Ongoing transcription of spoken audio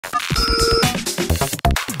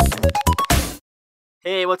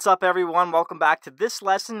Hey, what's up everyone? Welcome back to this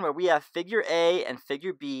lesson where we have figure A and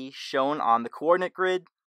figure B shown on the coordinate grid.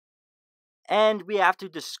 And we have to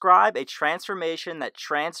describe a transformation that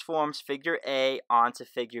transforms figure A onto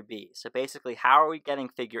figure B. So basically, how are we getting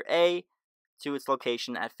figure A to its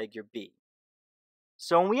location at figure B?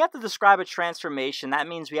 So when we have to describe a transformation, that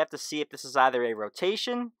means we have to see if this is either a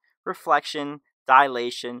rotation, reflection,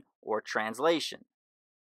 dilation, or translation.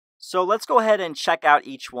 So let's go ahead and check out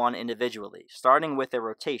each one individually, starting with a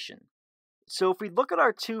rotation. So if we look at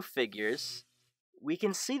our two figures, we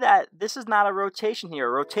can see that this is not a rotation here.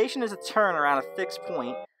 A rotation is a turn around a fixed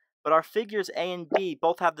point, but our figures A and B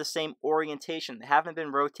both have the same orientation. They haven't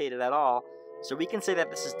been rotated at all, so we can say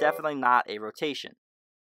that this is definitely not a rotation.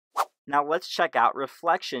 Now let's check out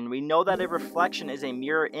reflection. We know that a reflection is a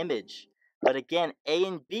mirror image, but again, A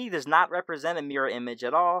and B does not represent a mirror image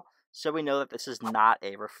at all, so we know that this is not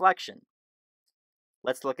a reflection.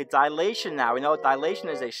 Let's look at dilation now. We know dilation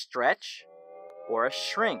is a stretch or a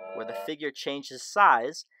shrink where the figure changes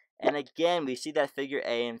size, and again we see that figure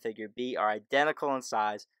A and figure B are identical in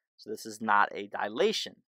size, so this is not a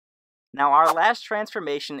dilation. Now our last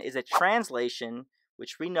transformation is a translation,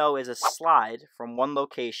 which we know is a slide from one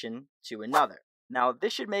location to another. Now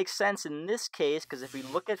this should make sense in this case because if we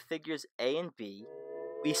look at figures A and B,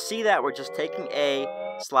 we see that we're just taking A,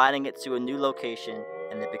 sliding it to a new location,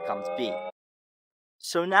 and it becomes B.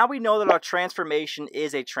 So now we know that our transformation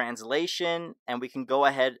is a translation, and we can go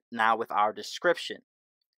ahead now with our description.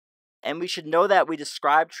 And we should know that we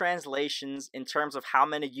describe translations in terms of how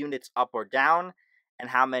many units up or down, and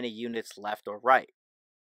how many units left or right.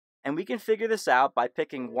 And we can figure this out by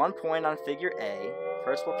picking one point on figure A.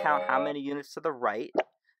 First we'll count how many units to the right.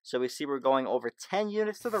 So we see we're going over 10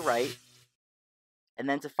 units to the right. And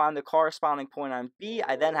then to find the corresponding point on B,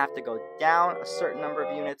 I then have to go down a certain number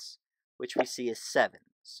of units, which we see is 7.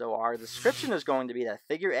 So our description is going to be that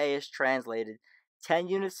figure A is translated 10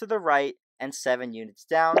 units to the right and 7 units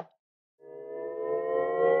down.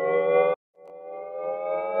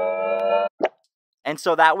 And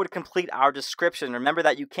so that would complete our description. Remember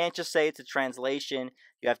that you can't just say it's a translation.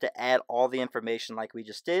 You have to add all the information like we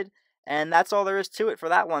just did. And that's all there is to it for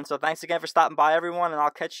that one. So thanks again for stopping by, everyone, and I'll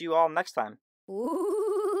catch you all next time.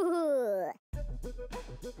 Ooh.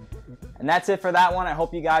 And that's it for that one. I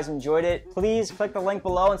hope you guys enjoyed it. Please click the link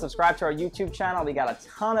below and subscribe to our YouTube channel. We got a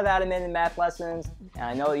ton of animated math lessons. And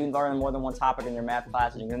I know that you learn more than one topic in your math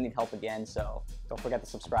class and you're going to need help again. So don't forget to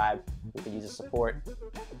subscribe. We could use the support.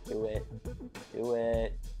 Do it. Do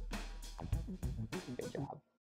it. Good job.